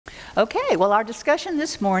Okay, well, our discussion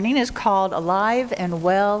this morning is called Alive and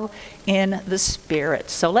Well in the Spirit.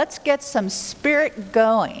 So let's get some spirit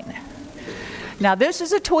going. Now, this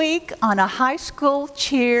is a tweak on a high school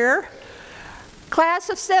cheer. Class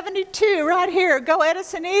of 72, right here. Go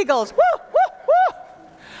Edison Eagles. Woo, woo,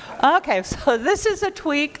 woo. Okay, so this is a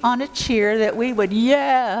tweak on a cheer that we would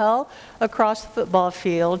yell across the football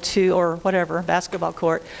field to, or whatever, basketball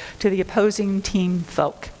court, to the opposing team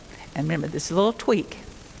folk. And remember, this is a little tweak.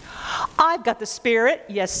 I've got the Spirit.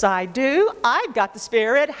 Yes, I do. I've got the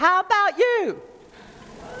Spirit. How about you?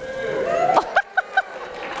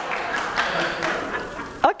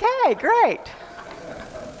 Okay, great.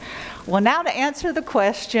 Well, now to answer the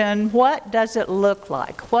question, what does it look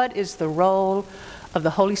like? What is the role of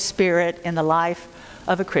the Holy Spirit in the life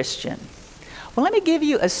of a Christian? Well, let me give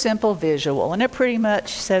you a simple visual, and it pretty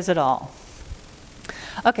much says it all.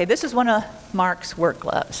 Okay, this is one of Mark's work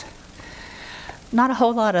gloves. Not a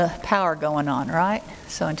whole lot of power going on, right?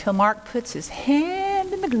 So until Mark puts his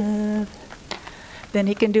hand in the glove, then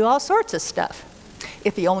he can do all sorts of stuff,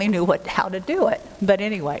 if he only knew how to do it. But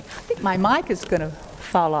anyway, I think my mic is going to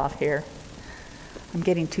fall off here. I'm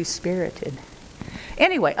getting too spirited.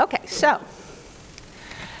 Anyway, okay, so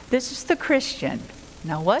this is the Christian.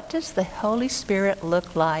 Now, what does the Holy Spirit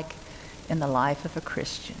look like in the life of a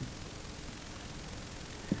Christian?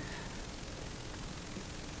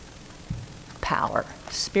 Power,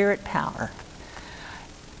 spirit power.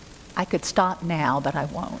 I could stop now, but I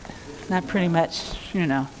won't. That pretty much,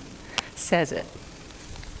 says it.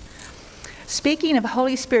 Speaking of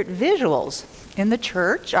Holy Spirit visuals in the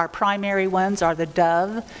church, our primary ones are the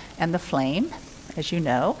dove and the flame, as you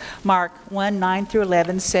know. Mark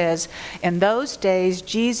 1:9-11 says, "In those days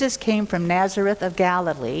Jesus came from Nazareth of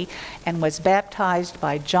Galilee and was baptized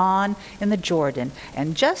by John in the Jordan.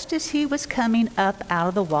 And just as he was coming up out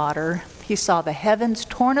of the water, he saw the heavens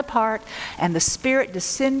torn apart and the Spirit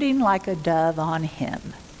descending like a dove on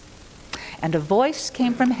him. And a voice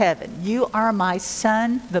came from heaven, 'You are my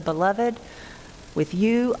Son, the beloved. With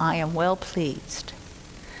you I am well pleased.'"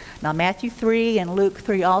 Now, Matthew 3 and Luke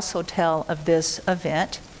 3 also tell of this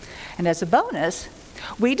event. And as a bonus,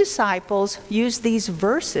 we disciples use these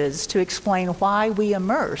verses to explain why we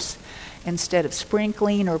immerse instead of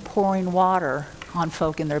sprinkling or pouring water on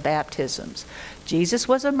folk in their baptisms. Jesus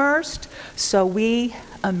was immersed, so we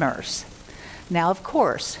immerse. Now, of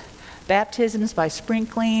course, baptisms by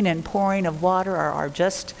sprinkling and pouring of water are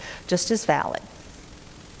just as valid.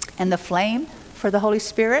 And the flame for the Holy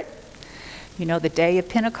Spirit, the day of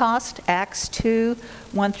Pentecost, Acts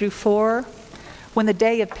 2:1-4. When the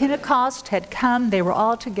day of Pentecost had come, they were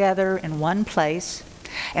all together in one place.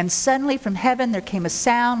 And suddenly from heaven there came a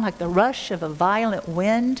sound like the rush of a violent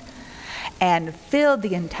wind, and filled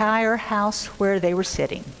the entire house where they were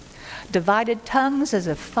sitting. Divided tongues as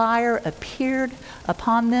of fire appeared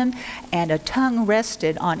upon them, and a tongue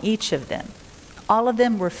rested on each of them. All of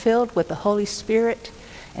them were filled with the Holy Spirit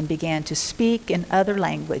and began to speak in other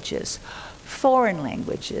languages, foreign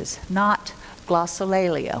languages, not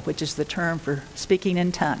glossolalia, which is the term for speaking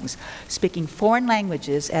in tongues, speaking foreign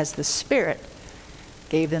languages as the Spirit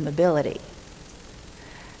gave them ability.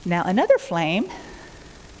 Now, another flame,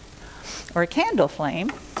 or a candle flame,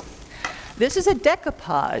 this is a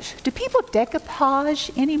decoupage. Do people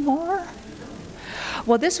decoupage anymore?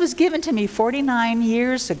 Well, this was given to me 49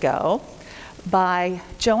 years ago by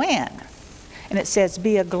Joanne. And it says,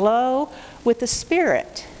 "Be aglow with the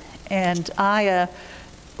Spirit." And I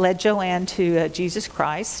led Joanne to Jesus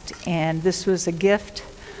Christ, and this was a gift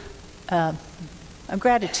of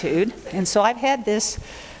gratitude. And so I've had this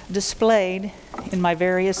displayed in my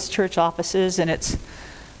various church offices, and it's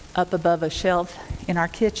up above a shelf in our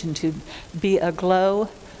kitchen, to be aglow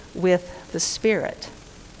with the Spirit.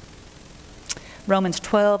 Romans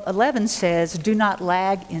 12:11 says, "Do not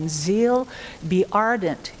lag in zeal, be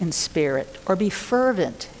ardent in spirit," or "be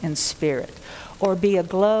fervent in spirit," or "be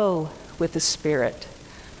aglow with the Spirit.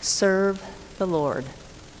 Serve the Lord."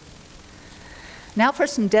 Now for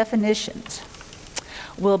some definitions.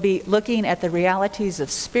 We'll be looking at the realities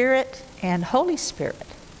of Spirit and Holy Spirit.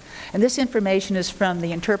 And this information is from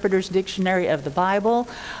the Interpreter's Dictionary of the Bible,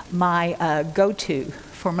 my go-to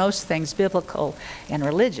for most things biblical and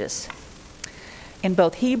religious. In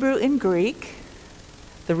both Hebrew and Greek,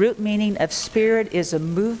 the root meaning of spirit is a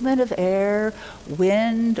movement of air,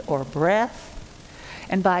 wind, or breath.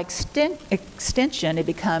 And by extension, it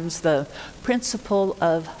becomes the principle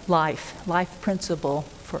of life principle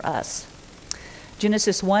for us.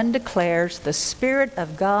 Genesis 1 declares, "The Spirit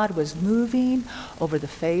of God was moving over the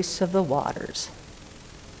face of the waters."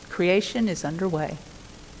 Creation is underway.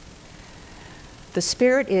 The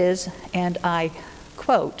Spirit is, and I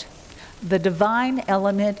quote, the divine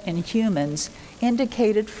element in humans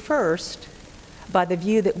indicated first by the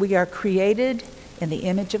view that we are created in the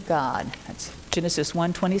image of God. That's Genesis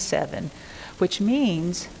 1:27, which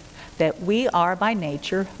means that we are by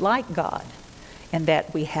nature like God, and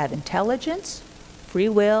that we have intelligence, free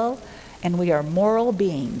will, and we are moral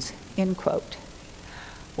beings, end quote.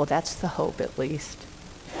 Well, that's the hope, at least.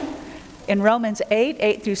 In Romans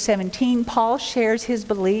 8 through 17, Paul shares his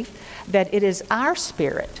belief that it is our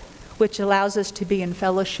spirit which allows us to be in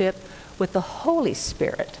fellowship with the Holy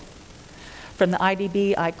Spirit. From the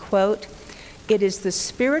IDB, I quote, "It is the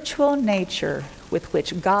spiritual nature with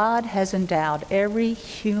which God has endowed every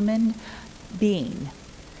human being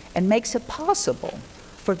and makes it possible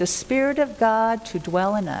for the Spirit of God to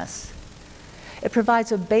dwell in us. It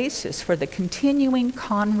provides a basis for the continuing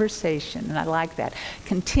conversation," and I like that,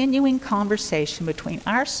 continuing conversation between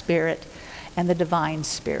our spirit and the divine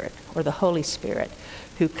Spirit, or the Holy Spirit,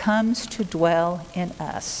 who comes to dwell in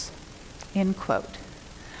us, end quote.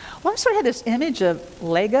 Well, I sort of had this image of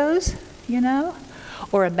Legos,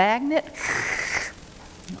 or a magnet,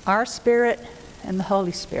 our spirit and the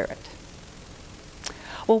Holy Spirit.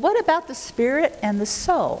 Well, what about the spirit and the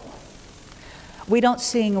soul? We don't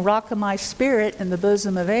sing "Rock of My Spirit" in the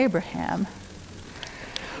bosom of Abraham.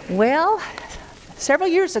 Well, several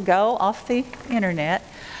years ago, off the internet,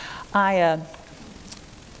 I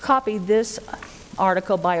copied this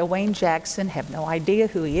article by a Wayne Jackson, have no idea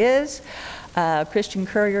who he is,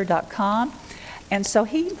 ChristianCourier.com. And so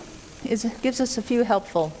he gives us a few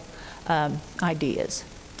helpful ideas.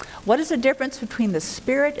 What is the difference between the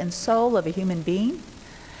spirit and soul of a human being?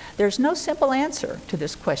 There's no simple answer to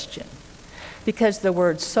this question, because the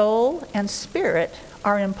words soul and spirit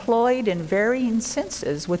are employed in varying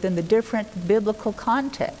senses within the different biblical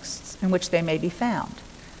contexts in which they may be found.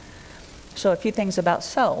 So a few things about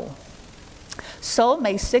soul. Soul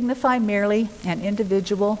may signify merely an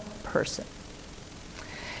individual person.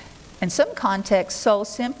 In some contexts, soul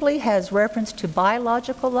simply has reference to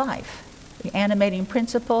biological life, the animating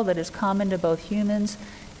principle that is common to both humans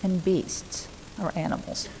and beasts or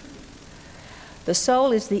animals. The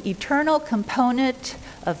soul is the eternal component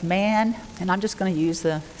of man, and I'm just going to use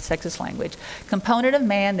the sexist language, component of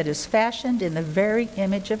man that is fashioned in the very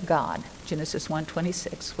image of God, Genesis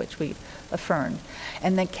 1:26, which we've affirmed,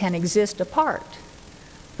 and that can exist apart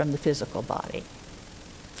from the physical body.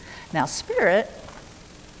 Now, spirit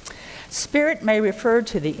may refer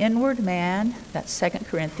to the inward man, that's 2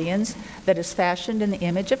 Corinthians, that is fashioned in the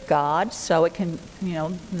image of God, so it can,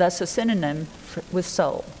 thus a synonym with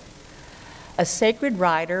soul. A sacred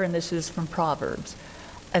writer, and this is from Proverbs,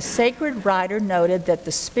 a sacred writer noted that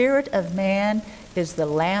the spirit of man is the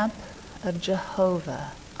lamp of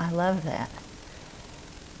Jehovah. I love that.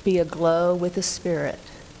 Be aglow with the Spirit,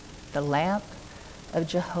 the lamp of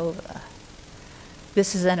Jehovah.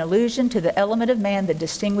 This is an allusion to the element of man that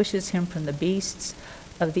distinguishes him from the beasts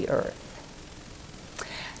of the earth.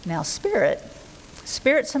 Now, spirit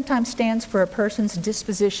sometimes stands for a person's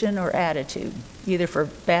disposition or attitude, either for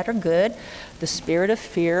bad or good. The spirit of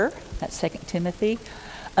fear, that's 2 Timothy.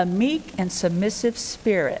 A meek and submissive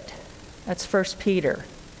spirit, that's 1 Peter.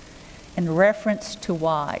 In reference to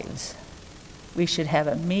wives, we should have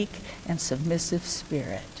a meek and submissive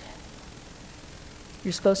spirit.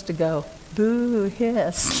 You're supposed to go, boo,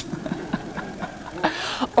 hiss.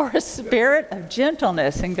 Or a spirit of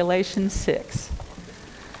gentleness in Galatians 6.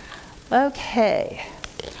 Okay.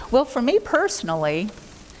 Well, for me personally,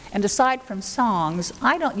 and aside from songs,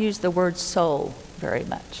 I don't use the word soul very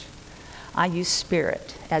much. I use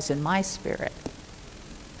spirit, as in my spirit.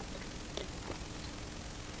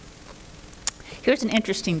 Here's an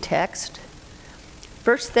interesting text.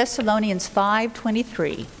 1 Thessalonians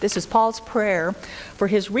 5:23. This is Paul's prayer for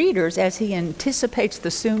his readers as he anticipates the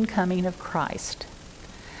soon coming of Christ.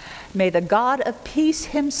 May the God of peace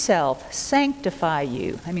himself sanctify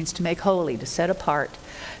you. That means to make holy, to set apart.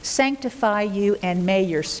 Sanctify you, and may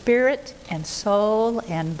your spirit and soul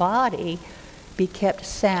and body be kept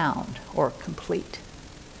sound or complete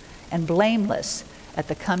and blameless at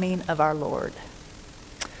the coming of our Lord.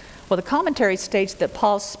 Well, the commentary states that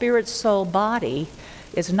Paul's spirit, soul, body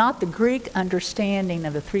is not the Greek understanding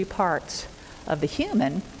of the three parts of the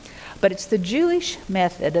human, but it's the Jewish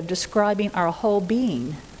method of describing our whole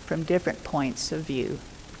being from different points of view.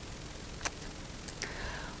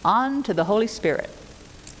 On to the Holy Spirit.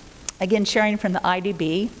 Again, sharing from the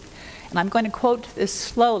IDB, and I'm going to quote this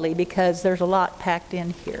slowly because there's a lot packed in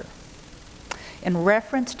here. In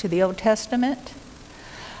reference to the Old Testament,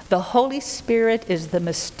 the Holy Spirit is the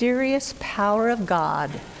mysterious power of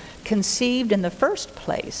God conceived in the first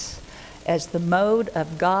place as the mode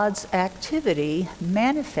of God's activity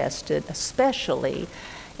manifested especially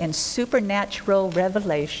in supernatural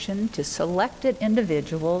revelation to selected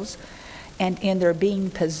individuals and in their being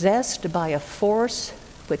possessed by a force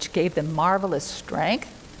which gave them marvelous strength.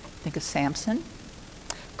 Think of Samson.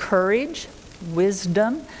 Courage,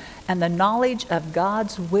 wisdom, and the knowledge of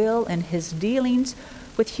God's will and his dealings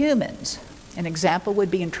with humans. An example would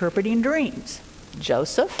be interpreting dreams.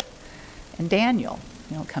 Joseph and Daniel,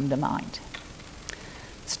 come to mind.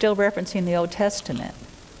 Still referencing the Old Testament.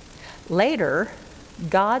 Later,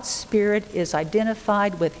 God's Spirit is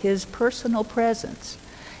identified with his personal presence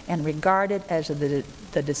and regarded as the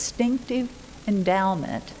distinctive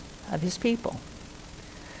endowment of his people.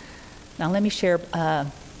 Now let me share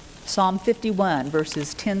Psalm 51,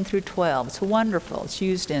 verses 10 through 12. It's wonderful. It's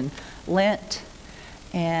used in Lent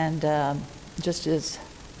and just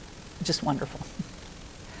wonderful.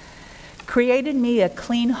 Create in me a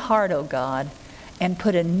clean heart, O God, and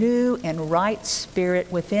put a new and right spirit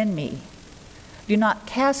within me. Do not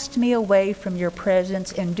cast me away from your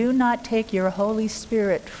presence, and do not take your Holy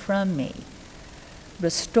Spirit from me.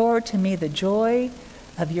 Restore to me the joy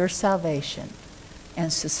of your salvation,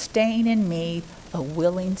 and sustain in me a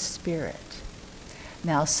willing spirit.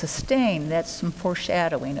 Now, sustain, that's some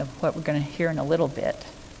foreshadowing of what we're going to hear in a little bit.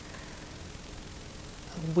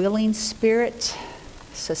 A willing spirit,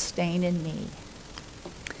 sustain in me.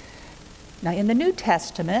 Now, in the New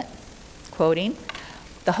Testament, quoting,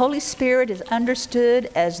 the Holy Spirit is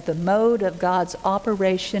understood as the mode of God's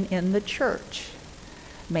operation in the church,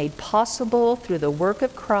 made possible through the work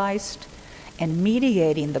of Christ and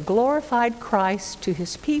mediating the glorified Christ to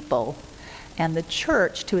his people and the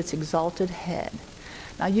church to its exalted head.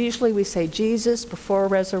 Now, usually we say Jesus before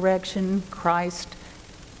resurrection, Christ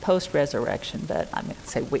post-resurrection, but I'm going to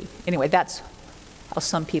say we. Anyway, that's how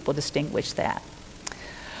some people distinguish that.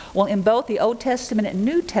 Well, in both the Old Testament and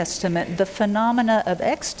New Testament, the phenomena of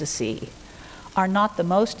ecstasy are not the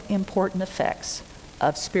most important effects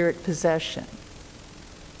of spirit possession.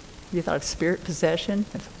 You thought of spirit possession?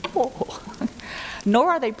 Whoa.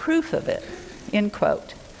 Nor are they proof of it, end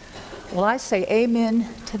quote. Well, I say amen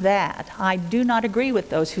to that. I do not agree with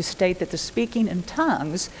those who state that the speaking in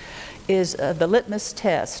tongues is the litmus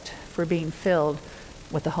test for being filled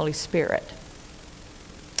with the Holy Spirit.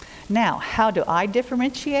 Now, how do I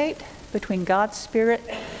differentiate between God's Spirit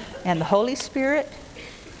and the Holy Spirit?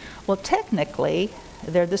 Well, technically,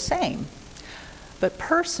 they're the same. But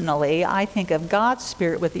personally, I think of God's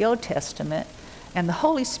Spirit with the Old Testament and the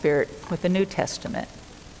Holy Spirit with the New Testament.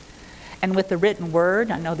 And with the written word,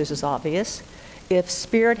 I know this is obvious, if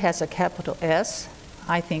Spirit has a capital S,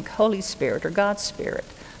 I think Holy Spirit or God's Spirit.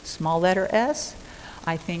 Small letter S,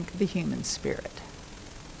 I think the human spirit.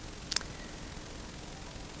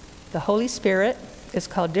 The Holy Spirit is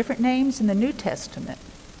called different names in the New Testament,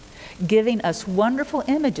 giving us wonderful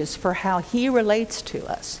images for how he relates to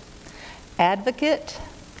us. Advocate,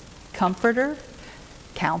 comforter,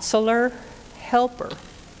 counselor, helper.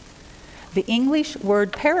 The English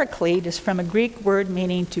word paraclete is from a Greek word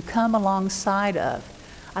meaning to come alongside of.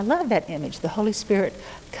 I love that image. The Holy Spirit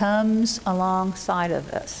comes alongside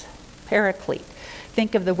of us. Paraclete.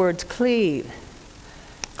 Think of the words cleave,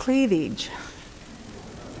 cleavage.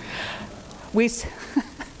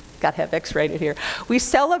 Got to have X-rated here. We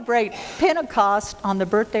celebrate Pentecost on the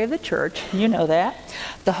birthday of the church. You know that.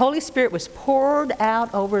 The Holy Spirit was poured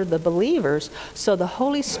out over the believers, so the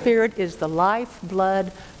Holy Spirit is the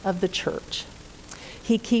lifeblood of the church.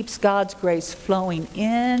 He keeps God's grace flowing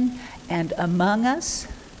in and among us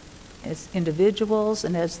as individuals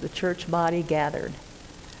and as the church body gathered.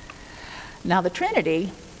 Now, the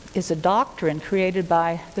Trinity is a doctrine created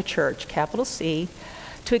by the church, capital C,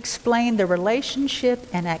 to explain the relationship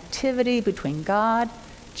and activity between God,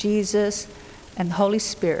 Jesus, and the Holy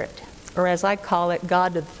Spirit, or as I call it,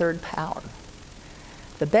 God to the third power.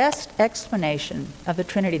 The best explanation of the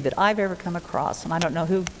Trinity that I've ever come across, and I don't know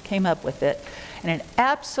who came up with it, and it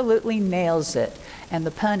absolutely nails it, and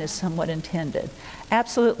the pun is somewhat intended,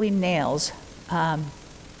 absolutely nails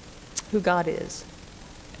who God is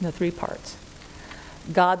in the three parts.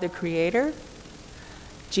 God the Creator,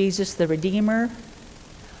 Jesus the Redeemer,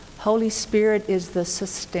 Holy Spirit is the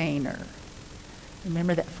sustainer.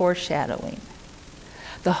 Remember that foreshadowing.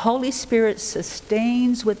 The Holy Spirit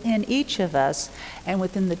sustains within each of us and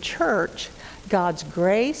within the church God's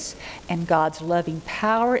grace and God's loving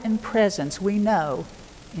power and presence we know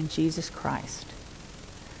in Jesus Christ.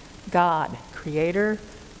 God, Creator,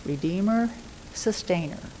 Redeemer,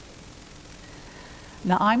 Sustainer.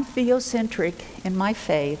 Now, I'm theocentric in my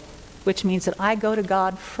faith, which means that I go to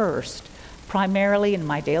God first, primarily in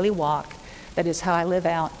my daily walk. That is how I live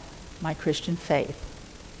out my Christian faith.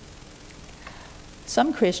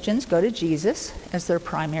 Some Christians go to Jesus as their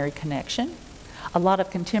primary connection. A lot of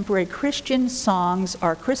contemporary Christian songs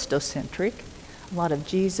are Christocentric, a lot of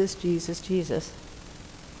Jesus, Jesus, Jesus.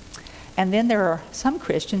 And then there are some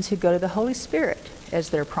Christians who go to the Holy Spirit as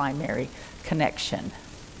their primary connection.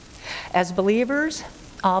 As believers,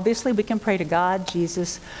 obviously we can pray to God,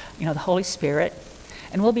 Jesus, the Holy Spirit,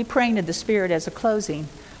 and we'll be praying to the Spirit as a closing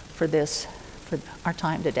for our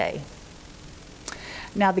time today.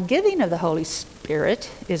 Now, the giving of the Holy Spirit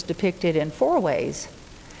is depicted in 4 ways,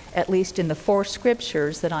 at least in the 4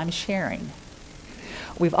 scriptures that I'm sharing.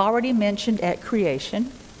 We've already mentioned at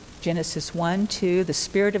creation, Genesis 1:2, the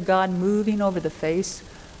Spirit of God moving over the face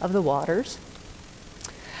of the waters.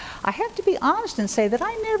 I have to be honest and say that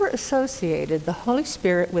I never associated the Holy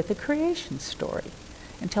Spirit with the creation story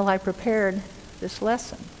until I prepared this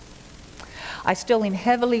lesson. I still lean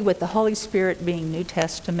heavily with the Holy Spirit being New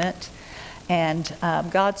Testament and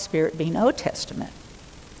God's Spirit being Old Testament.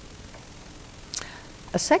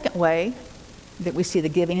 A second way that we see the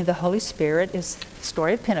giving of the Holy Spirit is the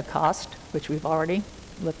story of Pentecost, which we've already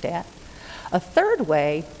looked at. A third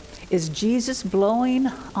way is Jesus blowing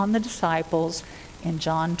on the disciples in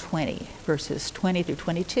John 20, verses 20 through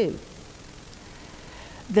 22.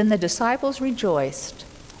 Then the disciples rejoiced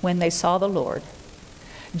when they saw the Lord.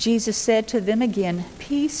 Jesus said to them again,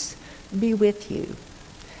 "Peace be with you.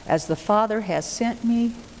 As the Father has sent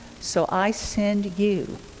me, so I send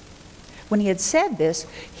you." When he had said this,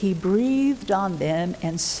 he breathed on them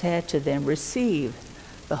and said to them, "Receive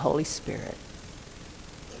the Holy Spirit."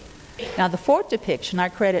 Now, the fourth depiction I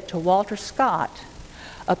credit to Walter Scott,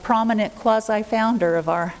 a prominent quasi-founder of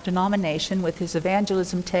our denomination, with his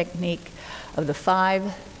evangelism technique of the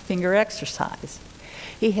 5-finger exercise.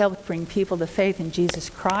 He helped bring people to faith in Jesus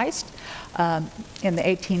Christ in the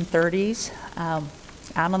 1830s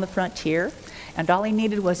out on the frontier, and all he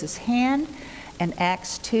needed was his hand and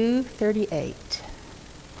Acts 2:38.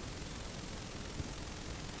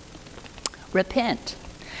 Repent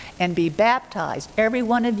and be baptized, every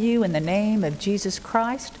one of you, in the name of Jesus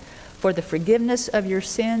Christ for the forgiveness of your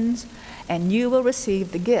sins, and you will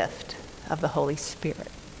receive the gift of the Holy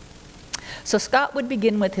Spirit. So Scott would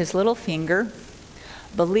begin with his little finger: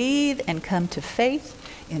 believe and come to faith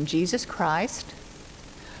in Jesus Christ,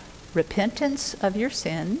 repentance of your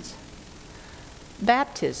sins,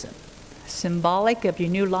 baptism, symbolic of your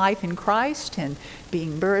new life in Christ and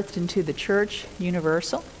being birthed into the church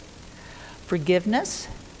universal, forgiveness,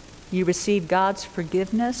 you receive God's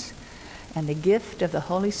forgiveness, and the gift of the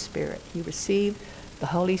Holy Spirit. You receive the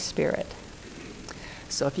Holy Spirit.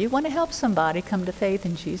 So if you want to help somebody come to faith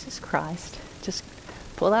in Jesus Christ, just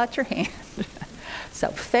pull out your hand.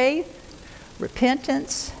 So faith,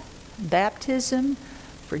 repentance, baptism,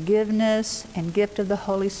 forgiveness, and gift of the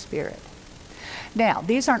Holy Spirit. Now,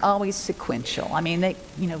 these aren't always sequential. I mean,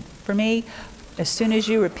 for me, as soon as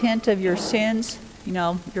you repent of your sins,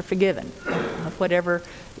 you're forgiven of whatever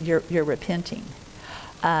you're repenting.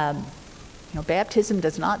 Baptism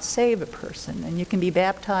does not save a person, and you can be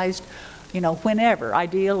baptized, whenever.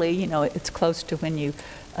 Ideally, it's close to when you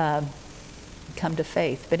come to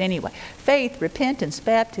faith. But anyway, faith, repentance,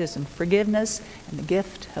 baptism, forgiveness, and the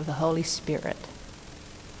gift of the Holy Spirit.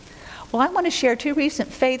 Well, I want to share 2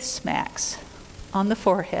 recent faith smacks on the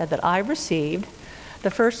forehead that I've received.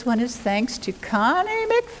 The first one is thanks to Connie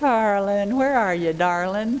McFarland. Where are you,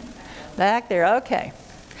 darling? Back there, okay.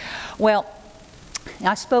 Well,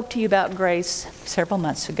 I spoke to you about grace several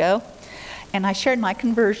months ago, and I shared my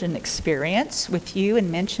conversion experience with you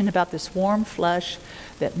and mentioned about this warm flush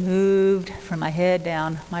that moved from my head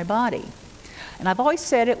down my body. And I've always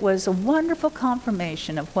said it was a wonderful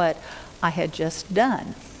confirmation of what I had just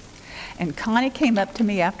done. And Connie came up to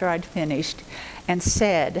me after I'd finished and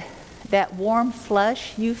said, "That warm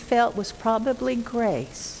flush you felt was probably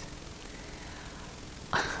grace."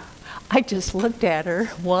 I just looked at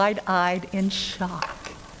her, wide-eyed in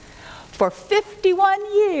shock. For 51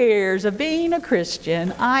 years of being a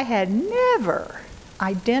Christian, I had never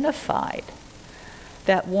identified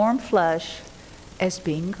that warm flush as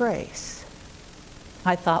being grace.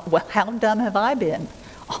 I thought, well, how dumb have I been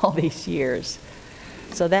all these years?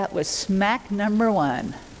 So that was smack number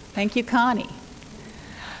 1. Thank you, Connie.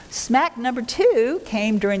 Smack number 2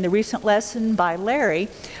 came during the recent lesson by Larry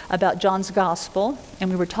about John's Gospel, and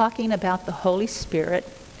we were talking about the Holy Spirit.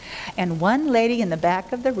 And one lady in the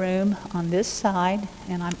back of the room on this side,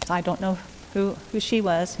 and I don't know who she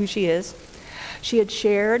is, she had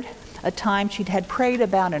shared a time she'd had prayed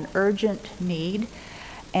about an urgent need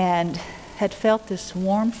and had felt this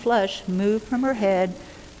warm flush move from her head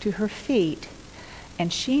to her feet,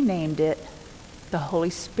 and she named it the Holy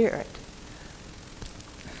Spirit.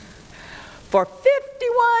 For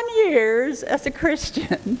 51 years as a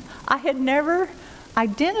Christian, I had never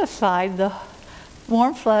identified the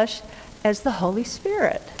warm flush as the Holy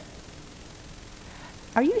Spirit.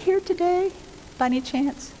 Are you here today by any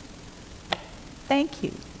chance? Thank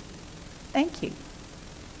you. Thank you.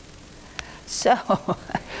 So,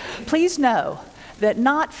 please know that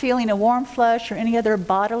not feeling a warm flush or any other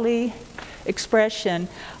bodily expression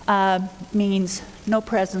means no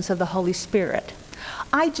presence of the Holy Spirit.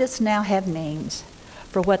 I just now have names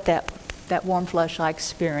for what that warm flush I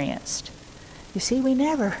experienced. You see, we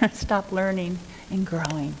never stop learning and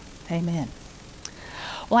growing. Amen.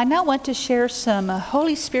 Well, I now want to share some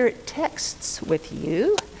Holy Spirit texts with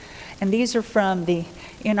you, and these are from the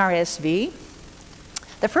NRSV.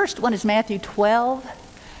 The first one is Matthew 12,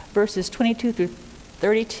 verses 22 through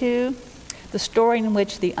 32, the story in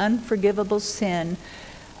which the unforgivable sin,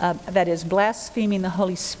 that is blaspheming the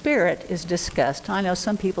Holy Spirit, is discussed. I know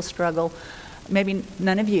some people struggle, maybe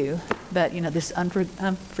none of you, but this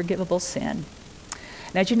unforgivable sin.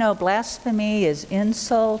 And as you know, blasphemy is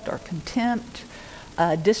insult or contempt,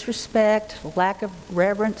 disrespect, lack of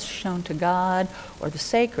reverence shown to God or the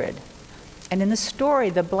sacred. And in the story,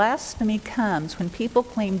 the blasphemy comes when people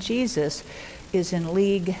claim Jesus is in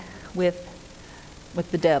league with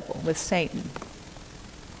the devil, with Satan.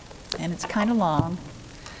 And it's kind of long.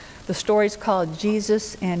 The story's called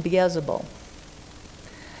Jesus and Beelzebul.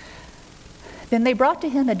 Then they brought to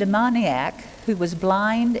him a demoniac who was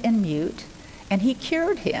blind and mute, and he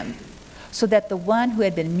cured him, so that the one who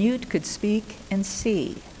had been mute could speak and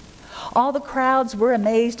see. All the crowds were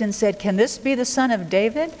amazed and said, "Can this be the son of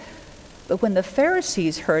David?" But when the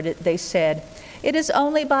Pharisees heard it, they said, "It is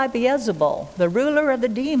only by Beelzebul, the ruler of the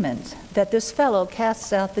demons, that this fellow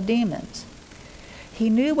casts out the demons." He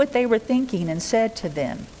knew what they were thinking and said to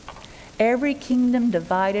them, "Every kingdom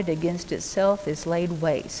divided against itself is laid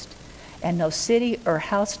waste, and no city or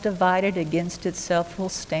house divided against itself will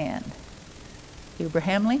stand."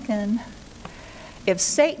 Abraham Lincoln. If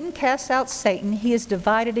Satan casts out Satan, he is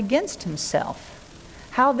divided against himself.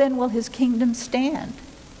 How then will his kingdom stand?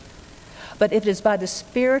 But if it is by the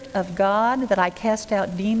Spirit of God that I cast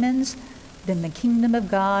out demons, then the kingdom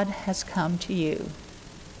of God has come to you.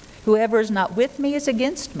 Whoever is not with me is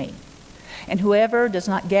against me, and whoever does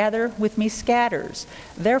not gather with me scatters.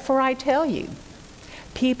 Therefore I tell you,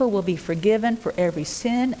 people will be forgiven for every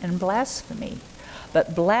sin and blasphemy,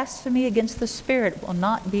 but blasphemy against the Spirit will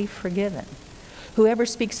not be forgiven. Whoever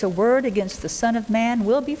speaks a word against the Son of Man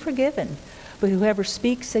will be forgiven, but whoever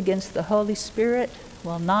speaks against the Holy Spirit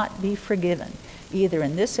will not be forgiven, either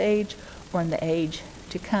in this age or in the age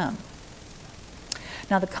to come.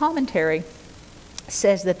 Now the commentary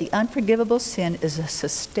says that the unforgivable sin is a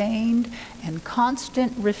sustained and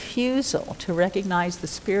constant refusal to recognize the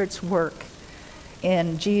Spirit's work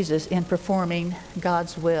in Jesus in performing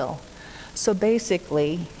God's will. So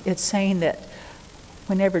basically, it's saying that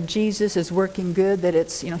whenever Jesus is working good, that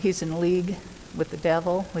it's, he's in league with the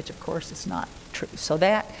devil, which of course is not true. So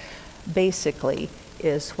that basically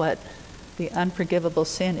is what the unforgivable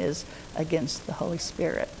sin is against the Holy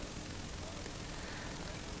Spirit.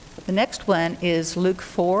 The next one is Luke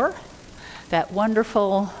 4, that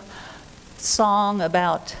wonderful song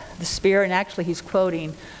about the Spirit, and actually he's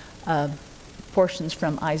quoting portions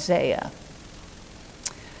from Isaiah.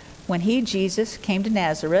 When he, Jesus, came to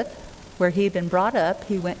Nazareth, where he had been brought up,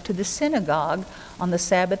 he went to the synagogue on the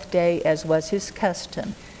Sabbath day, as was his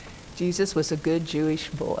custom. Jesus was a good Jewish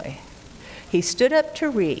boy. He stood up to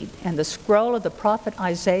read, and the scroll of the prophet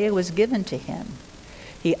Isaiah was given to him.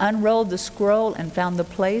 He unrolled the scroll and found the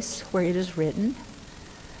place where it is written,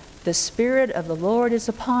 "The Spirit of the Lord is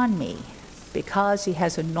upon me, because he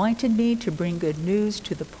has anointed me to bring good news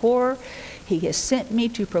to the poor. He has sent me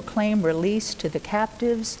to proclaim release to the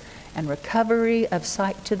captives and recovery of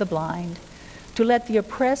sight to the blind, to let the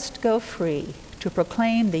oppressed go free, to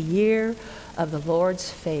proclaim the year of the Lord's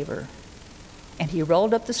favor." And he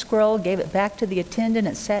rolled up the scroll, gave it back to the attendant,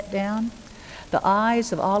 and sat down. The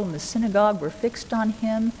eyes of all in the synagogue were fixed on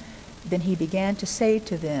him. Then he began to say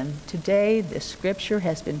to them, "Today this scripture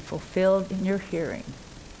has been fulfilled in your hearing.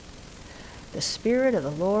 The Spirit of the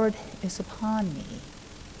Lord is upon me."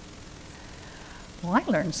 Well, I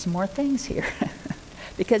learned some more things here.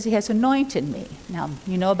 Because he has anointed me. Now,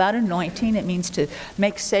 you know about anointing. It means to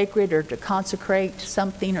make sacred or to consecrate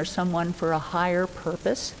something or someone for a higher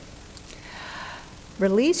purpose.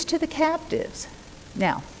 Release to the captives.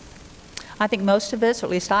 Now, I think most of us, or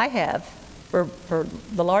at least I have, for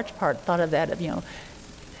the large part, thought of that of,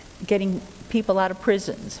 getting people out of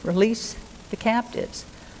prisons, release the captives.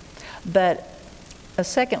 But A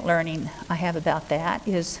second learning I have about that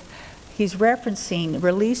is he's referencing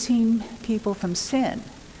releasing people from sin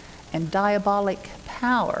and diabolic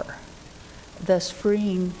power, thus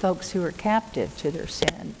freeing folks who are captive to their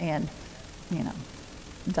sin and,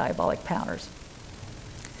 diabolic powers.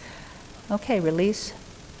 Okay, release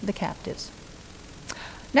the captives.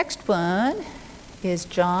 Next one is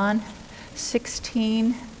John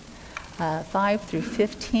 16, 5 through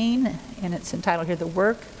 15, and it's entitled here, The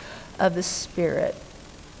Work of the Spirit.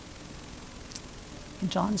 In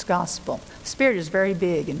John's Gospel. Spirit is very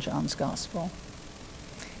big in John's Gospel.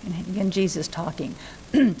 And again, Jesus talking.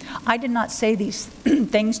 I did not say these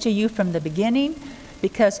things to you from the beginning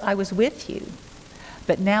because I was with you.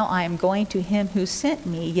 But now I am going to him who sent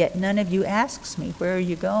me, yet none of you asks me, where are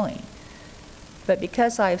you going? But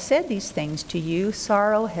because I have said these things to you,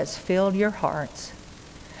 sorrow has filled your hearts.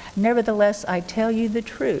 Nevertheless, I tell you the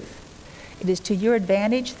truth. It is to your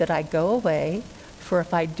advantage that I go away, for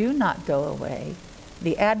if I do not go away,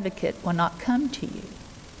 the advocate will not come to you.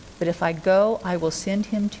 But if I go, I will send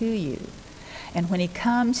him to you. And when he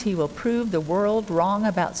comes, he will prove the world wrong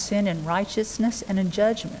about sin and righteousness and in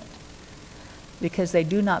judgment, because they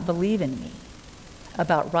do not believe in me.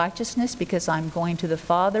 About righteousness, because I'm going to the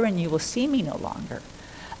Father and you will see me no longer.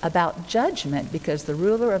 About judgment, because the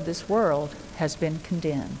ruler of this world has been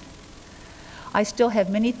condemned. I still have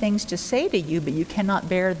many things to say to you, but you cannot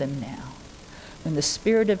bear them now. When the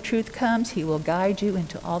Spirit of truth comes, he will guide you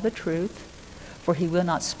into all the truth, for he will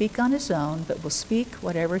not speak on his own, but will speak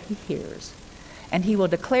whatever he hears. And he will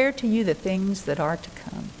declare to you the things that are to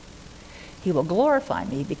come. He will glorify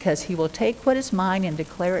me, because he will take what is mine and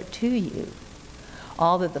declare it to you.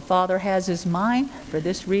 All that the Father has is mine. For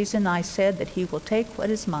this reason I said that he will take what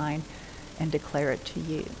is mine and declare it to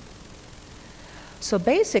you. So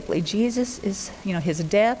basically, Jesus is, his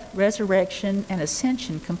death, resurrection, and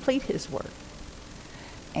ascension complete his work.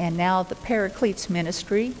 And now the Paraclete's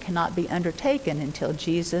ministry cannot be undertaken until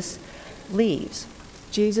Jesus leaves.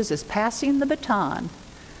 Jesus is passing the baton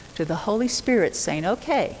to the Holy Spirit, saying,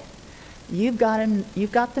 okay, you've got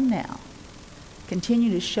them now. Continue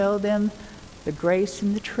to show them the grace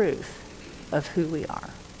and the truth of who we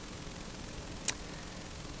are.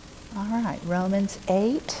 All right, Romans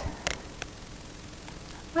 8.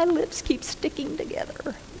 My lips keep sticking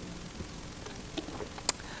together.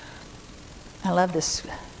 I love this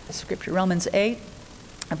scripture, Romans 8,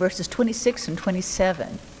 verses 26 and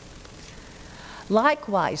 27.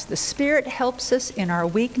 Likewise, the Spirit helps us in our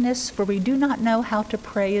weakness, for we do not know how to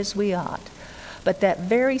pray as we ought. But that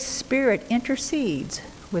very Spirit intercedes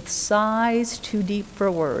with sighs too deep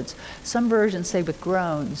for words. Some versions say with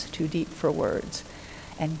groans too deep for words.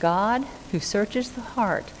 And God, who searches the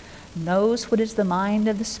heart, knows what is the mind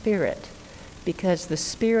of the Spirit, because the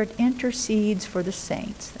Spirit intercedes for the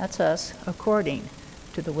saints, that's us, according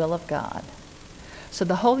to the will of God. So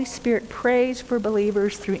the Holy Spirit prays for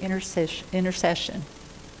believers through intercession.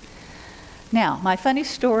 Now, my funny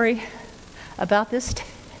story about this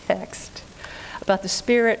text, about the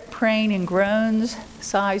Spirit praying in groans,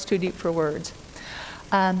 sighs too deep for words.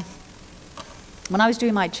 When I was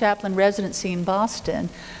doing my chaplain residency in Boston,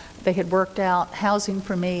 they had worked out housing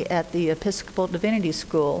for me at the Episcopal Divinity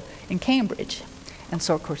School in Cambridge. And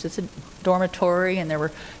so, of course, it's a dormitory, and there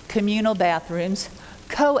were communal bathrooms.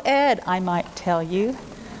 Co-ed, I might tell you.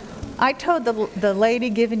 I told the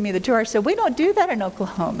lady giving me the tour, I said, we don't do that in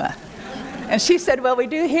Oklahoma. And she said, well, we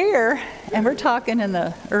do here. And we're talking in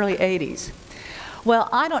the early 80s. Well,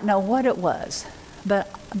 I don't know what it was,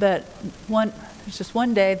 but it was just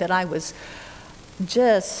one day that I was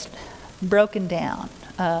just broken down.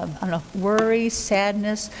 I don't know, worry,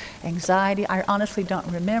 sadness, anxiety. I honestly don't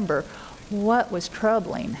remember what was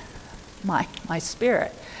troubling my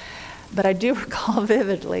spirit. But I do recall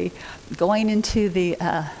vividly going into the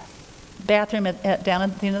bathroom down at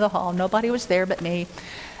the end of the hall. Nobody was there but me.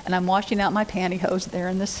 And I'm washing out my pantyhose there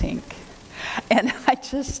in the sink. And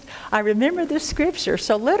I remember this scripture.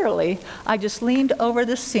 So literally, I just leaned over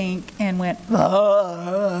the sink and went,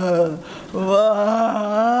 ah,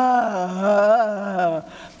 ah.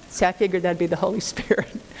 See, I figured that'd be the Holy Spirit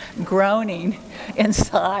groaning in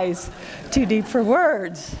sighs too deep for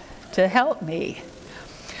words to help me.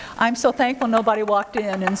 I'm so thankful nobody walked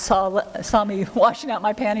in and saw me washing out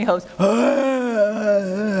my pantyhose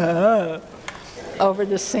over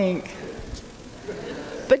the sink.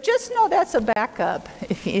 But just know that's a backup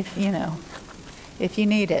if you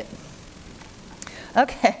need it.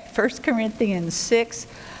 Okay, 1 Corinthians 6,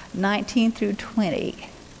 19 through 20.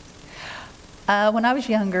 When I was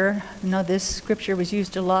younger, this scripture was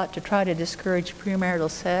used a lot to try to discourage premarital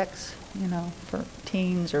sex, for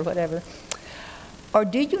teens or whatever. Or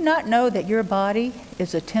do you not know that your body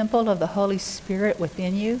is a temple of the Holy Spirit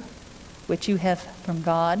within you, which you have from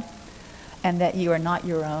God, and that you are not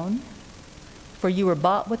your own? For you were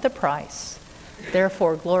bought with a price.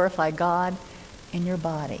 Therefore glorify God in your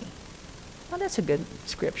body. Well, that's a good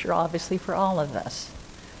scripture, obviously, for all of us.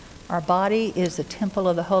 Our body is the temple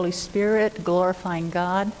of the Holy Spirit, glorifying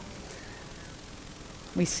God.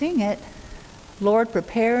 We sing it, Lord,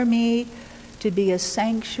 prepare me to be a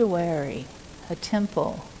sanctuary, a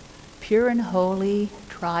temple, pure and holy,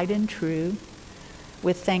 tried and true.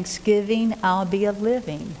 With thanksgiving, I'll be a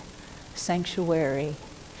living sanctuary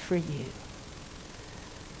for you.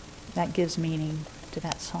 That gives meaning to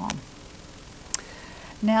that psalm.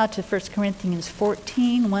 Now to 1 Corinthians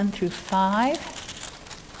 14, 1 through 5.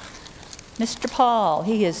 Mr. Paul,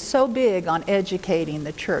 he is so big on educating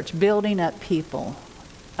the church, building up people,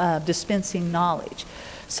 dispensing knowledge.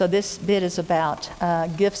 So this bit is about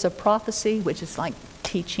gifts of prophecy, which is like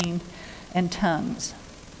teaching, and tongues.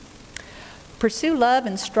 Pursue love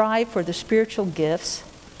and strive for the spiritual gifts,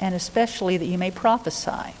 and especially that you may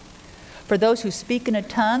prophesy. For those who speak in a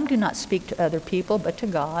tongue do not speak to other people, but to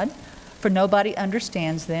God, for nobody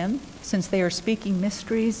understands them, since they are speaking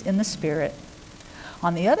mysteries in the Spirit.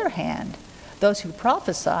 On the other hand, those who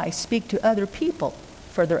prophesy speak to other people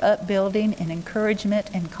for their upbuilding and encouragement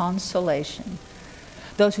and consolation.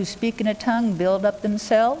 Those who speak in a tongue build up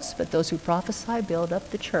themselves, but those who prophesy build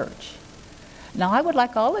up the church. Now I would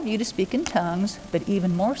like all of you to speak in tongues, but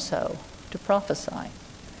even more so, to prophesy.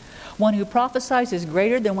 One who prophesies is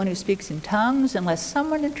greater than one who speaks in tongues, unless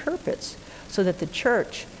someone interprets, so that the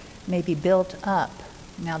church may be built up.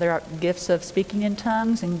 Now there are gifts of speaking in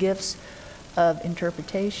tongues and gifts of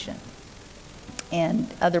interpretation.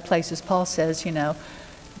 And other places Paul says,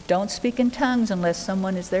 don't speak in tongues unless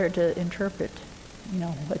someone is there to interpret,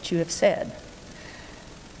 what you have said.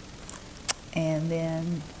 And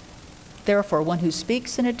then, therefore, one who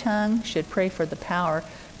speaks in a tongue should pray for the power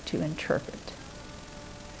to interpret.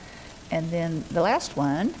 And then the last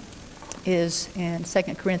one is in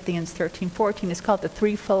 2 Corinthians 13:14. It's called the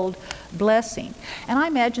threefold blessing. And I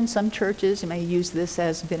imagine some churches may use this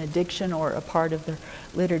as benediction or a part of their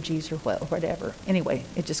liturgies or whatever. Anyway,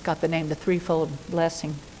 it just got the name, the threefold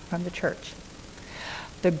blessing, from the church.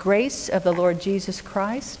 The grace of the Lord Jesus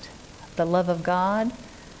Christ, the love of God,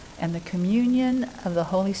 and the communion of the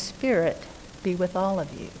Holy Spirit be with all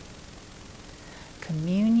of you.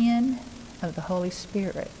 Communion of the Holy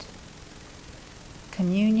Spirit.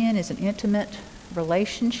 Communion is an intimate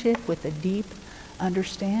relationship with a deep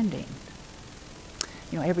understanding.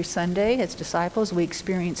 Every Sunday as disciples we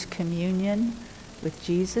experience communion with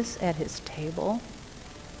Jesus at his table.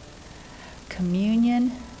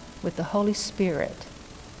 Communion with the Holy Spirit.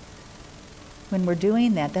 When we're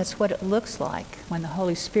doing that, that's what it looks like when the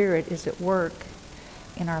Holy Spirit is at work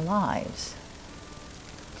in our lives.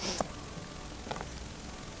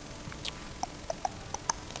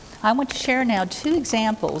 I want to share now 2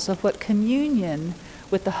 examples of what communion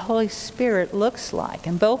with the Holy Spirit looks like.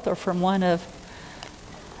 And both are from one of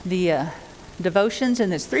the devotions,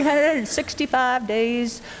 and it's 365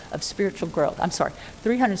 days of spiritual growth.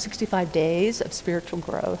 365 days of spiritual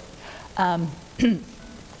growth.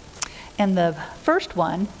 And the first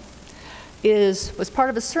one was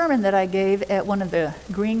part of a sermon that I gave at one of the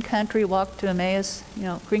Green Country Walk to Emmaus,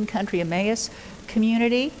 Green Country Emmaus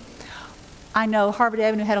community. I know Harvard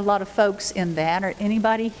Avenue had a lot of folks in that. Or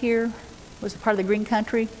anybody here was a part of the Green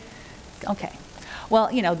Country? Okay. Well,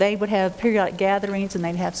 they would have periodic gatherings, and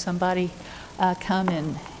they'd have somebody come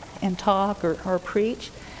and talk or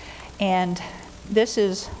preach. And this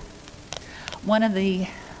was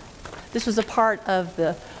a part of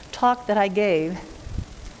the talk that I gave.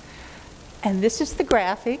 And this is the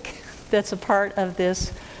graphic that's a part of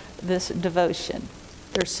this devotion.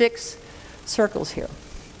 There are 6 circles here.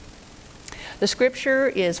 The scripture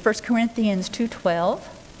is 1 Corinthians 2:12.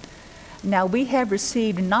 Now we have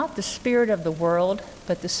received not the spirit of the world,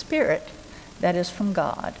 but the Spirit that is from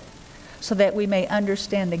God, so that we may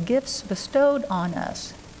understand the gifts bestowed on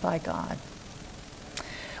us by God.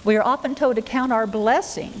 We are often told to count our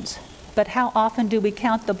blessings, but how often do we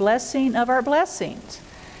count the blessing of our blessings?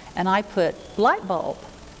 And I put light bulb,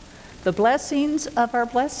 the blessings of our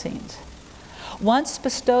blessings. Once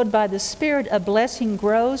bestowed by the Spirit, a blessing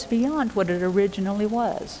grows beyond what it originally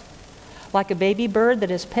was. Like a baby bird that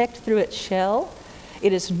is pecked through its shell,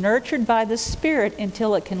 it is nurtured by the Spirit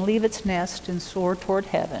until it can leave its nest and soar toward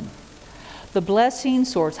heaven. The blessing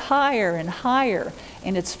soars higher and higher,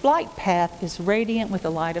 and its flight path is radiant with the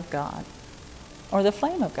light of God, or the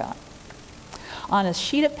flame of God. On a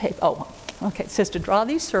sheet of paper, it says to draw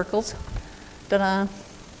these circles. Ta-da.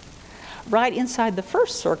 right inside the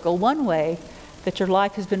first circle one way that your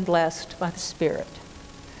life has been blessed by the Spirit.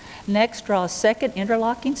 Next, draw a second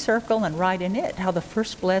interlocking circle and write in it how the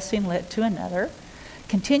first blessing led to another.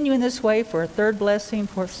 Continue in this way for a third blessing,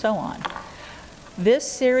 for so on. This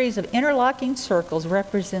series of interlocking circles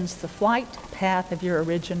represents the flight path of your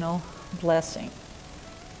original blessing.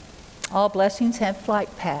 All blessings have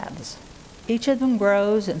flight paths. Each of them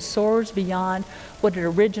grows and soars beyond what it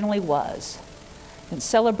originally was. And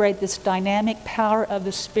celebrate this dynamic power of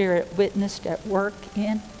the Spirit witnessed at work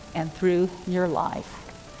in and through your life.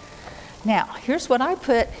 Now, here's what I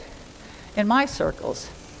put in my circles.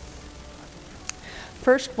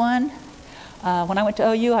 First one, when I went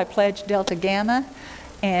to OU, I pledged Delta Gamma.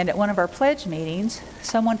 And at one of our pledge meetings,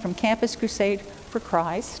 someone from Campus Crusade for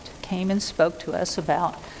Christ came and spoke to us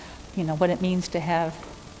about, what it means to have,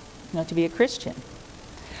 to be a Christian.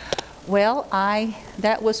 Well,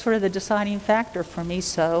 that was sort of the deciding factor for me,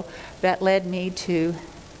 so that led me to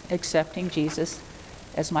accepting Jesus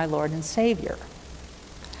as my Lord and Savior.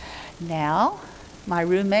 Now, my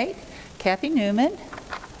roommate, Kathy Newman,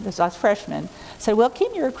 I was a freshman, said, well,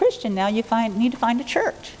 Kim, you're a Christian now, you need to find a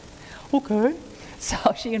church. Okay. So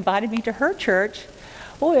she invited me to her church,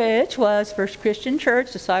 which was First Christian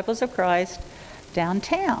Church, Disciples of Christ,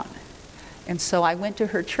 downtown. And so I went to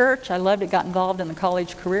her church. I loved it, got involved in the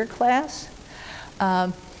college career class,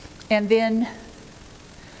 and then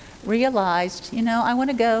realized, I want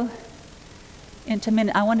to go into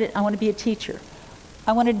I want to be a teacher.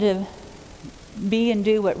 I wanted to be and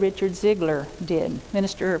do what Richard Ziegler did,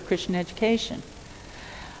 minister of Christian education.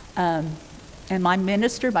 And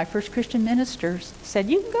my first Christian minister said,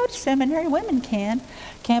 you can go to seminary, women can.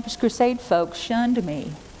 Campus Crusade folks shunned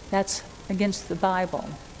me. That's against the Bible.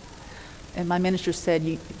 And my minister said,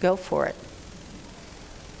 you go for it.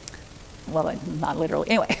 Well, not literally.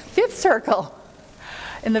 Anyway, fifth circle.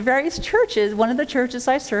 In the various churches, one of the churches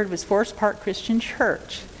I served was Forest Park Christian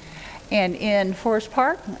Church. And in Forest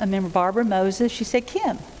Park, I remember Barbara Moses, she said,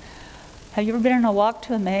 Kim, have you ever been on a walk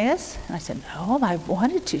to Emmaus? And I said, no, I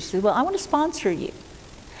wanted to. She said, well, I want to sponsor you.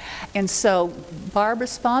 And so Barbara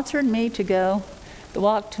sponsored me to go the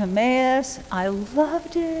walk to Emmaus. I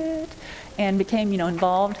loved it and became,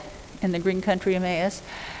 involved in the Green Country Emmaus.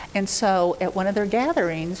 And so at one of their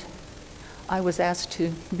gatherings, I was asked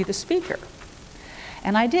to be the speaker.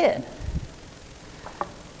 And I did,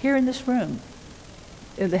 here in this room.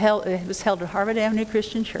 It was held at Harvard Avenue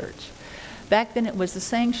Christian Church. Back then it was the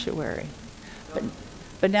sanctuary,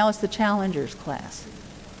 but now it's the challengers class.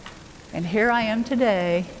 And here I am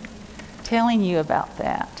today telling you about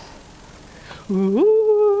that.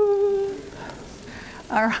 Ooh.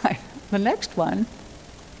 All right, the next one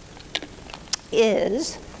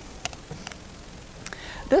is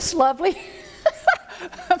this lovely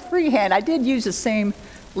freehand. I did use the same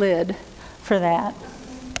lid for that.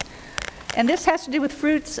 And this has to do with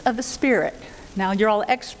fruits of the Spirit. Now, you're all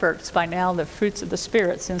experts by now, the fruits of the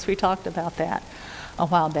Spirit, since we talked about that a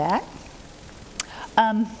while back.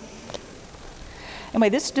 Anyway,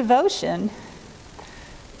 this devotion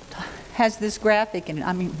has this graphic,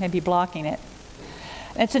 and maybe blocking it.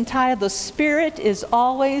 It's entitled, The Spirit is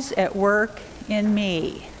Always at Work in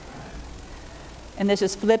Me. And this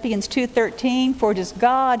is Philippians 2:13, for it is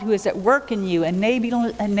God who is at work in you,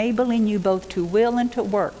 enabling you both to will and to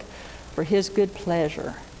work for his good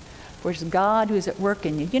pleasure. For it's God who is at work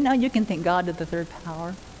in you. You can think God of the third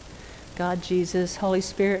power. God, Jesus, Holy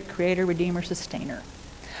Spirit, Creator, Redeemer, Sustainer.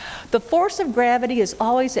 The force of gravity is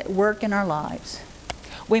always at work in our lives.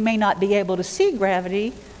 We may not be able to see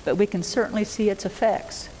gravity, but we can certainly see its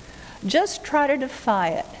effects. Just try to defy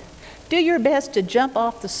it. Do your best to jump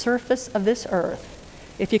off the surface of this earth.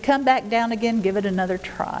 If you come back down again, give it another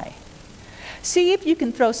try. See if you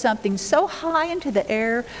can throw something so high into the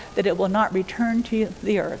air that it will not return to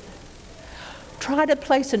the earth. Try to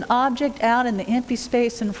place an object out in the empty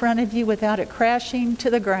space in front of you without it crashing to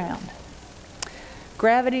the ground.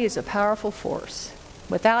 Gravity is a powerful force.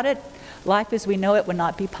 Without it, life as we know it would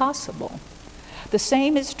not be possible. The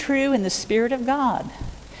same is true in the Spirit of God.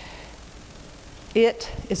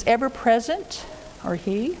 It is ever present, or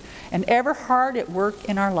He, and ever hard at work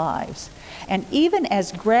in our lives. And even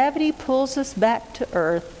as gravity pulls us back to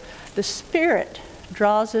earth, the Spirit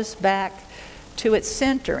draws us back to its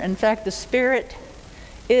center. In fact, the Spirit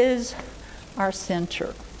is our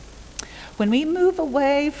center. When we move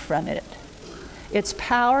away from it, its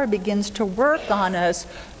power begins to work on us,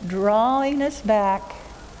 drawing us back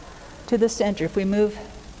to the center if we move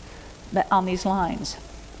on these lines.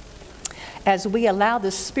 As we allow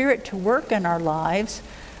the Spirit to work in our lives,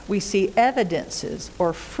 we see evidences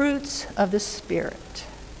or fruits of the Spirit.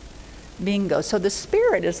 Bingo. So the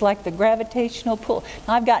Spirit is like the gravitational pull.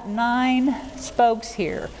 Now I've got 9 spokes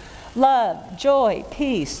here. Love, joy,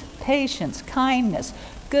 peace, patience, kindness,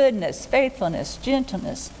 goodness, faithfulness,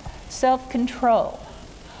 gentleness, self-control.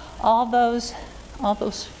 All those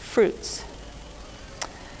fruits.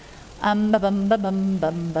 Mark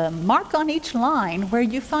on each line where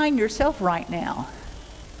you find yourself right now.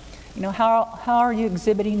 You know, how are you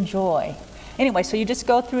exhibiting joy? Anyway, so you just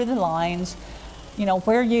go through the lines, you know,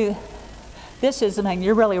 where you, this is, I mean,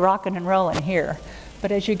 you're really rocking and rolling here.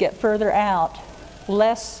 But as you get further out,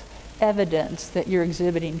 less evidence that you're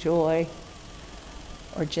exhibiting joy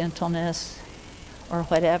or gentleness or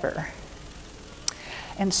whatever.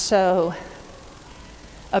 And so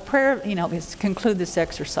a prayer, you know, is to conclude this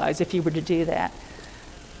exercise if you were to do that.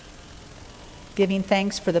 Giving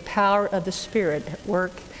thanks for the power of the Spirit at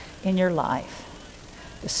work in your life.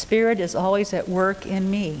 The Spirit is always at work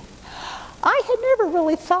in me. I had never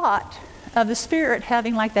really thought of the Spirit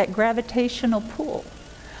having like that gravitational pull.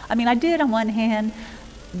 I mean, I did on one hand,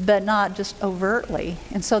 but not just overtly.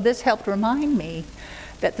 And so this helped remind me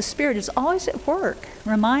that the Spirit is always at work,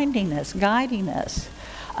 reminding us, guiding us.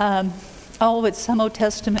 It's some Old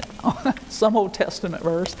Testament, some Old Testament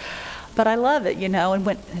verse, but I love it, you know. And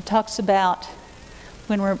when it talks about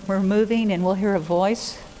when we're moving and we'll hear a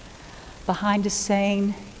voice behind us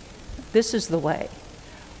saying, "This is the way,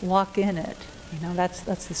 walk in it." You know, that's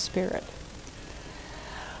the Spirit.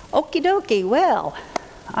 Okie dokie. Well,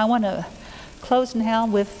 I want to close now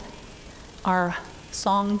with our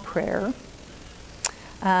song prayer,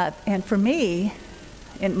 and for me.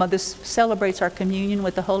 This celebrates our communion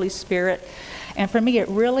with the Holy Spirit. And for me, it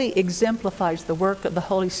really exemplifies the work of the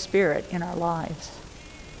Holy Spirit in our lives.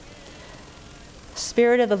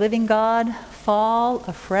 Spirit of the living God, fall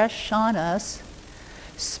afresh on us.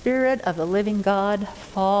 Spirit of the living God,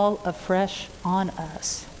 fall afresh on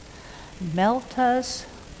us. Melt us,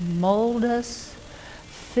 mold us,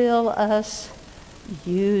 fill us,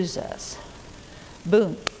 use us.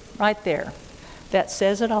 Boom, right there. That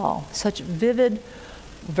says it all. Such vivid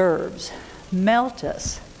verbs. Melt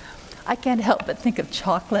us. I can't help but think of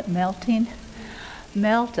chocolate melting.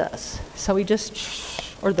 Melt us. So we just,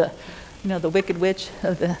 or the Wicked Witch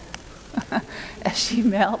of the, as she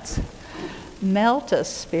melts. Melt us,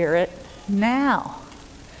 Spirit. Now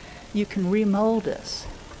you can remold us.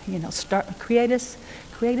 You know, create us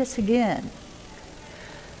again.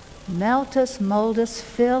 Melt us, mold us,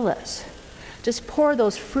 fill us. Just pour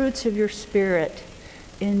those fruits of your Spirit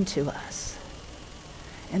into us.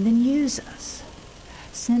 And then use us.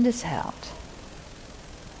 Send us out.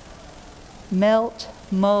 Melt,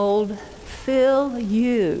 mold, fill,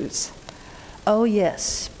 use. Oh yes,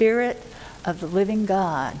 Spirit of the living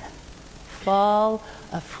God, fall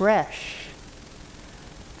afresh.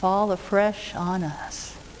 Fall afresh on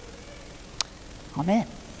us. Amen.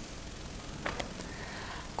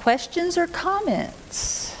 Questions or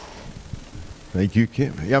comments? Thank you,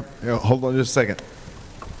 Kim. Yep, hold on just a second.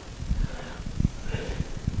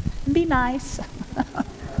 Be nice.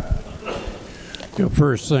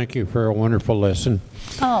 First, thank you for a wonderful lesson.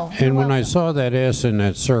 Oh, and when I saw that S in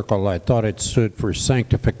that circle, I thought it stood for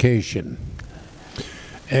sanctification.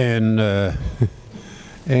 And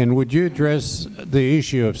and would you address the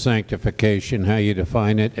issue of sanctification, how you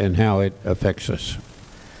define it, and how it affects us?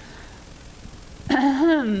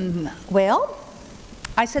 Well,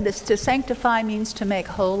 I said this: to sanctify means to make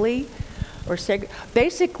holy, or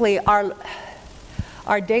basically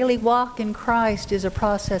our daily walk in Christ is a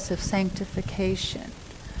process of sanctification.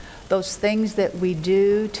 Those things that we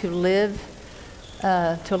do to live,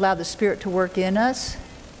 to allow the Spirit to work in us.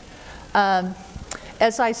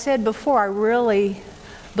 As I said before, I really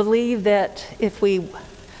believe that if we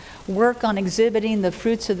work on exhibiting the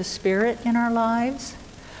fruits of the Spirit in our lives,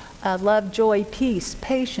 love, joy, peace,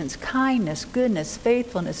 patience, kindness, goodness,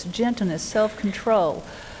 faithfulness, gentleness, self-control.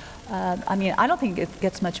 I don't think it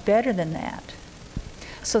gets much better than that.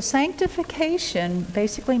 So sanctification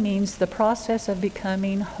basically means the process of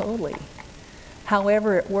becoming holy.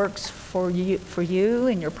 However it works for you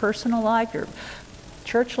in your personal life, your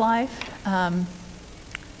church life,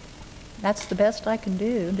 that's the best I can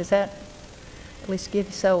do. Does that at least give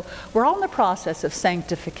you? So we're all in the process of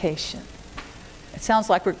sanctification. It sounds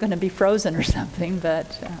like we're going to be frozen or something,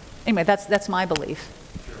 but anyway, that's my belief.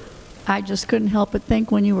 I just couldn't help but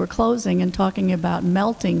think when you were closing and talking about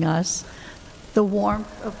melting us, the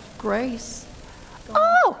warmth of grace.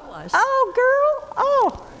 Oh,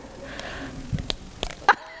 girl,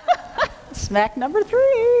 Smack number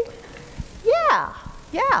 3. Yeah.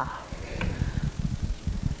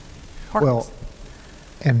 Well,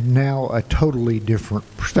 And now a totally different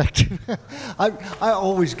perspective. I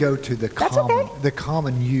always go to the That's common, okay. the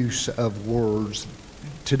common use of words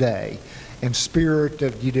today. And spirit,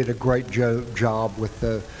 you did a great job with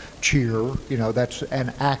the cheer. You know, that's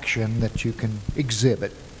an action that you can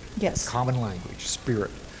exhibit. Yes. Common language,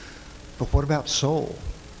 spirit. But what about soul?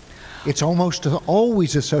 It's almost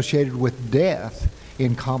always associated with death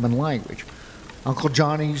in common language. Uncle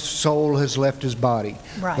Johnny's soul has left his body.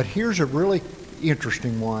 Right. But here's a really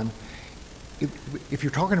interesting one. If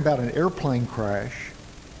you're talking about an airplane crash,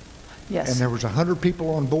 Yes. and there was 100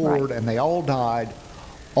 people on board Right. and they all died,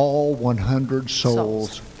 all 100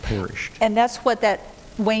 souls perished. And that's what that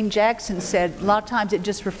Wayne Jackson said. A lot of times it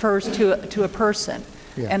just refers to a person.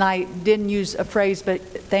 Yeah. And I didn't use a phrase, but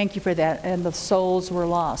thank you for that. And the souls were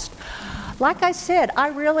lost. Like I said, I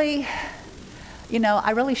really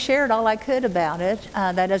shared all I could about it.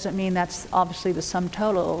 That doesn't mean that's obviously the sum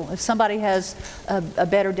total. If somebody has a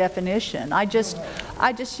better definition, I just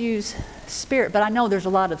use spirit. But I know there's a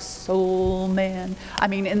lot of soul man. I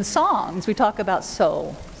mean, in songs we talk about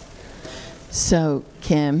soul. So,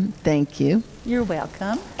 Kim, thank you. You're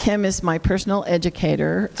welcome. Kim is my personal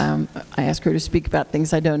educator. I ask her to speak about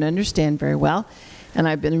things I don't understand very well. And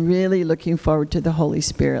I've been really looking forward to the Holy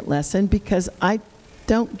Spirit lesson because I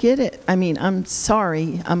don't get it. I mean, I'm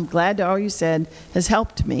sorry. I'm glad all you said has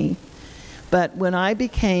helped me. But when I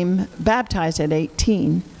became baptized at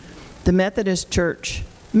 18, the Methodist Church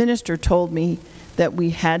minister told me that we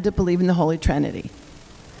had to believe in the Holy Trinity.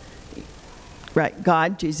 Right,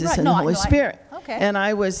 God, Jesus, Right, and no, the I Holy know, Spirit. okay. And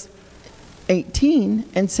I was 18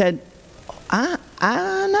 and said,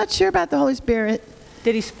 I'm not sure about the Holy Spirit.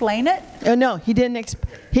 Did he explain it? Oh, no, he didn't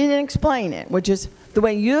explain it, which is the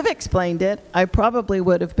way you've explained it. I probably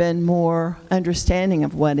would have been more understanding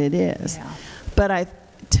of what it is. Yeah. But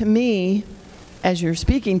to me, as you're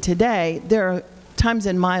speaking today, there are times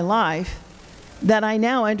in my life that I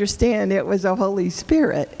now understand it was a Holy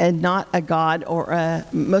Spirit and not a God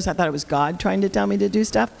most I thought it was God trying to tell me to do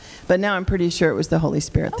stuff, but now I'm pretty sure it was the Holy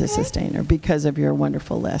Spirit, the sustainer, because of your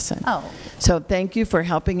wonderful lesson. Oh. So thank you for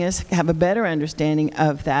helping us have a better understanding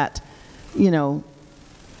of that,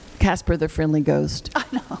 Casper the Friendly Ghost, I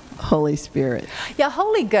know. Holy Spirit. Yeah,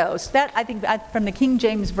 Holy Ghost. That I think from the King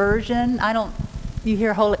James Version. You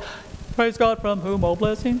hear Holy. Praise God from whom all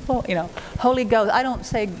blessings flow. Holy Ghost. I don't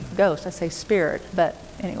say ghost. I say spirit. But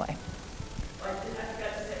anyway.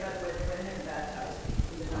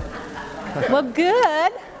 Well,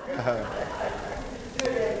 good.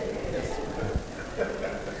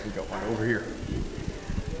 We got one over here.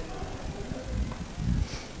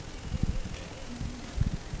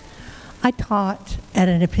 I taught at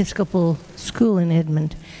an Episcopal school in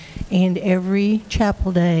Edmond, and every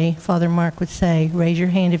chapel day, Father Mark would say, raise your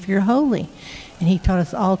hand if you're holy. And he taught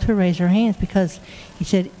us all to raise our hands because he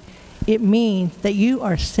said, it means that you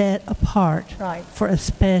are set apart Right. for a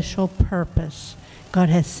special purpose. God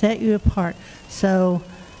has set you apart. So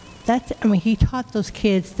he taught those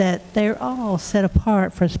kids that they're all set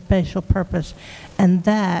apart for a special purpose, and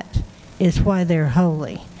that is why they're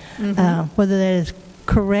holy. Whether that is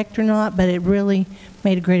correct or not, but it really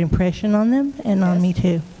made a great impression on them and on me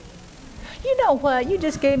too. You know what? You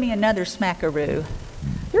just gave me another smackaroo.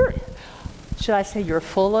 Should I say you're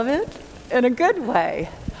full of it? In a good way.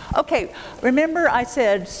 Okay, remember I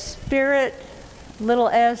said spirit, little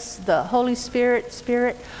s, the Holy Spirit,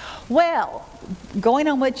 spirit. Well, going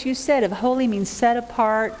on what you said, if holy means set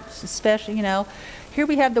apart, special, here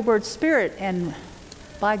we have the word spirit, and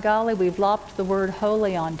by golly, we've lopped the word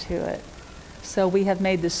holy onto it. So we have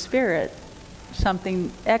made the spirit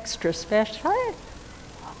something extra special.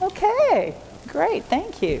 Okay, great,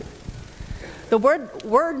 thank you. The word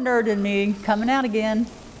nerd in me coming out again.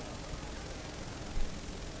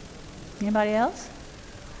 Anybody else?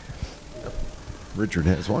 Richard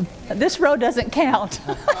has one. This row doesn't count.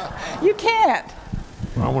 You can't.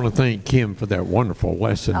 I want to thank Kim for that wonderful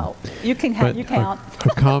lesson. Oh, you can But you count. a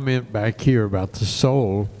comment back here about the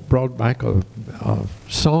soul brought back a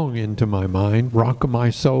song into my mind, Rock of My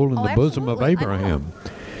Soul in Oh, the Bosom of absolutely. I know. Abraham,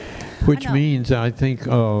 which know. means I think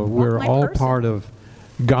we're my all person. part of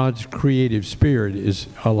God's creative spirit is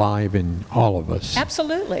alive in all of us,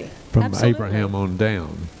 Absolutely. from Absolutely. Abraham on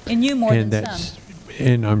down. And you more And than that's, some.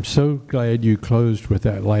 and I'm so glad you closed with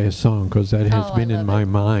that last song because that has Oh, I been in love my it.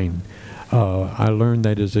 mind. I learned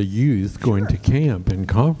that as a youth going to camp and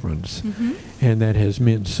conference, Mm-hmm. and that has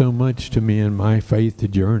meant so much to me in my faith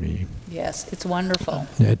journey. Yes, it's wonderful.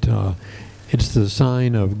 That it's the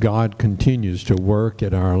sign of God continues to work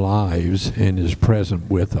at our lives and is present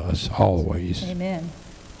with us always. Amen.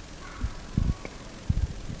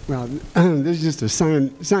 Well, this is just a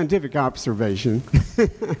scientific observation.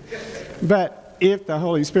 But if the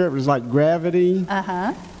Holy Spirit was like gravity,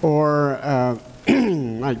 or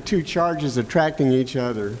like two charges attracting each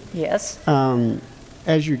other, Yes.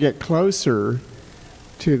 as you get closer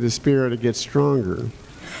to the Spirit, it gets stronger.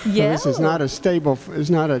 Yes. So this is not a stable, it's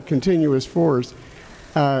not a continuous force.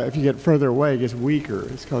 If you get further away, it gets weaker.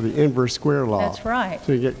 It's called the inverse square law. That's right.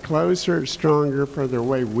 So you get closer, stronger, further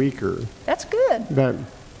away, weaker. That's good. But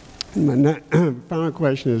my final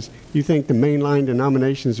question is, you think the mainline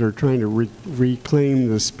denominations are trying to reclaim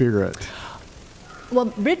the Spirit?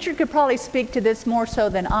 Well, Richard could probably speak to this more so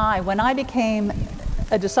than I. When I became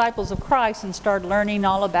a Disciples of Christ and started learning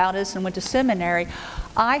all about us and went to seminary,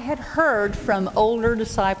 I had heard from older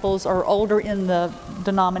disciples or older in the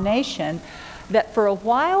denomination that for a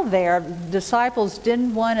while there, disciples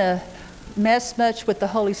didn't want to mess much with the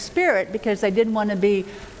Holy Spirit because they didn't want to be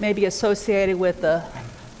maybe associated with the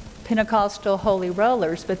Pentecostal holy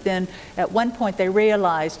rollers. But then at one point they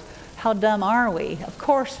realized, how dumb are we? Of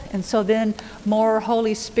course. And so then more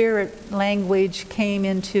Holy Spirit language came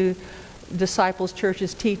into disciples'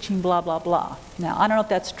 churches teaching blah, blah, blah. Now, I don't know if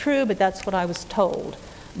that's true, but that's what I was told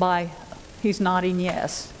by, he's nodding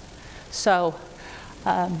yes. So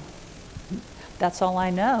that's all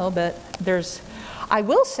I know, but I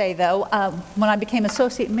will say though, when I became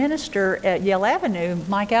associate minister at Yale Avenue,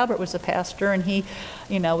 Mike Albert was a pastor and he,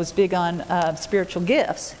 was big on spiritual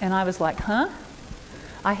gifts. And I was like, huh?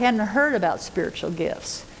 I hadn't heard about spiritual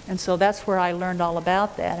gifts. And so that's where I learned all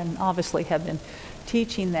about that and obviously have been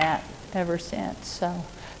teaching that ever since.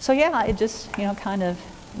 So yeah, it just, kind of,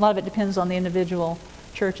 a lot of it depends on the individual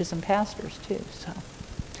churches and pastors too. So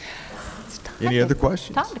it's time Any other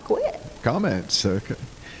questions? Time to quit. Comments? Okay.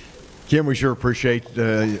 Kim, we sure appreciate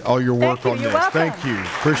all your work on You're this. welcome. Thank you.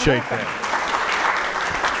 Appreciate that.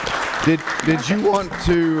 Did you want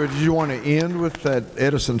to end with that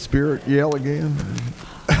Edison Spirit yell again?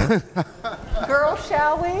 Girls,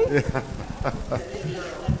 shall we?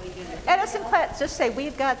 Edison, just say,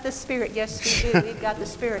 we've got the Spirit. Yes, we do. We've got the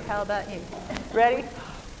Spirit. How about you? Ready?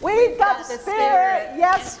 We've got the Spirit.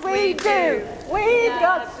 Yes, we do. We've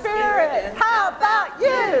got Spirit. How about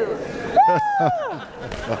you? Woo!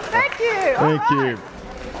 Thank you. Thank you.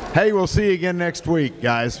 Hey, we'll see you again next week,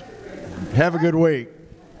 guys. Have a good week.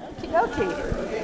 Okie dokie.